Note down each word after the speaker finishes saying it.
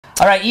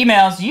All right,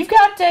 emails. You've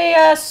got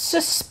a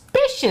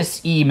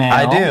suspicious email.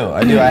 I do.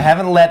 I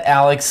haven't let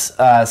Alex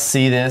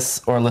see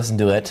this or listen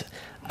to it.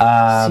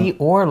 See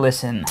or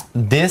listen.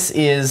 This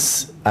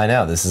is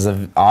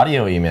an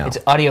audio email. It's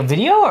audio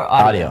video or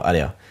audio?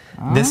 Audio.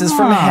 This is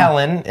from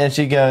Helen, and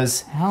she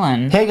goes,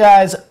 Helen. Hey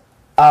guys,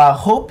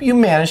 hope you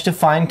managed to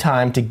find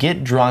time to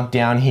get drunk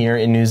down here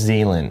in New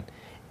Zealand.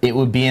 It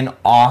would be an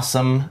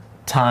awesome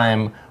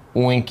time.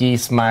 Winky,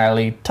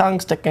 smiley, tongue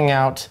sticking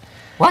out.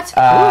 What?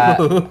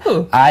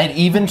 I'd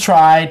even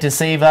try to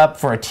save up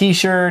for a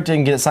t-shirt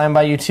and get it signed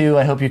by you too.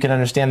 I hope you can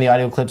understand the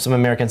audio clip. Some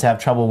Americans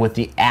have trouble with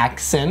the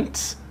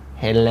accent.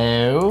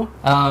 Hello.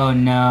 Oh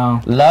no.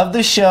 Love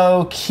the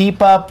show.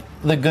 Keep up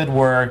the good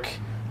work.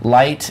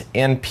 Light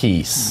and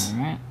peace. All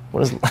right.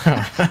 What is?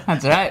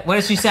 That's all right. What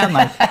does she sound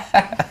like?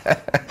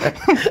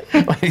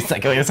 He's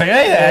like,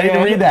 hey, I need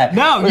to read that.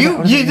 No,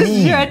 this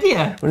is your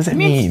idea. What does it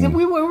mean?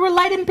 We're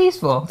light and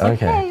peaceful. It's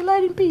okay. Like, hey,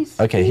 light and peace.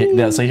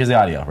 Okay, so here's the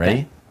audio.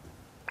 Ready?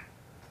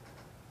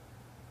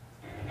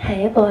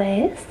 Hey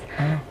boys,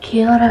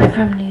 Kia ora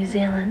from New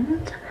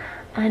Zealand.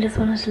 I just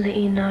wanted to let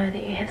you know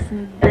that you have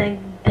some big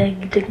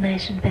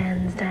Diggnation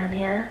fans down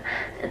here,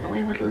 and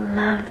we would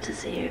love to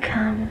see you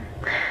come.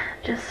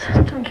 Just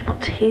don't keep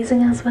on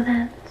teasing us with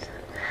it.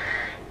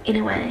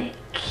 Anyway,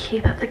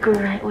 keep up the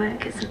great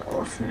work. It's an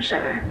awesome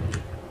show.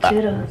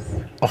 Kudos.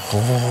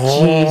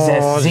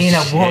 Jesus,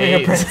 Xena,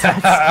 warrior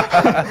princess.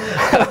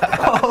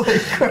 Holy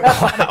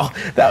crap. Wow,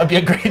 that would be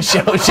a great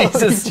show.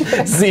 Jesus,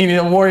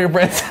 Xena, warrior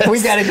princess.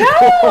 We gotta go.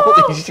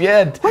 Holy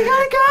shit. We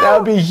gotta go. That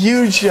would be a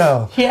huge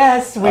show.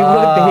 Yes, we would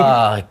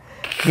be.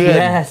 Good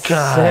yes,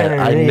 God, sir,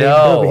 I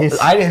know.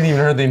 I didn't even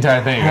heard the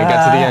entire thing. I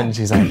got to the end.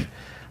 She's like,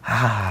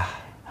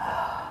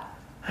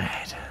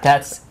 Right.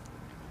 That's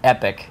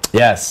epic.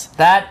 Yes.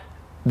 That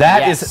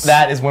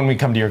is when we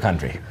come to your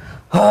country.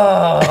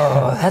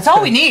 Oh, that's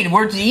all we need.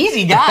 We're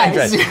easy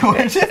guys.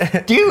 We're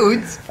just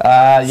dudes.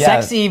 Yeah.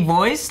 Sexy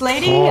voice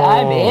lady,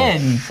 I'm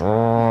in.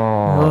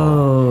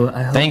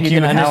 I hope Thank you you,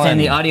 can understand Helen.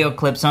 the audio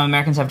clip. Some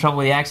Americans have trouble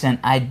with the accent.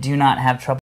 I do not have trouble.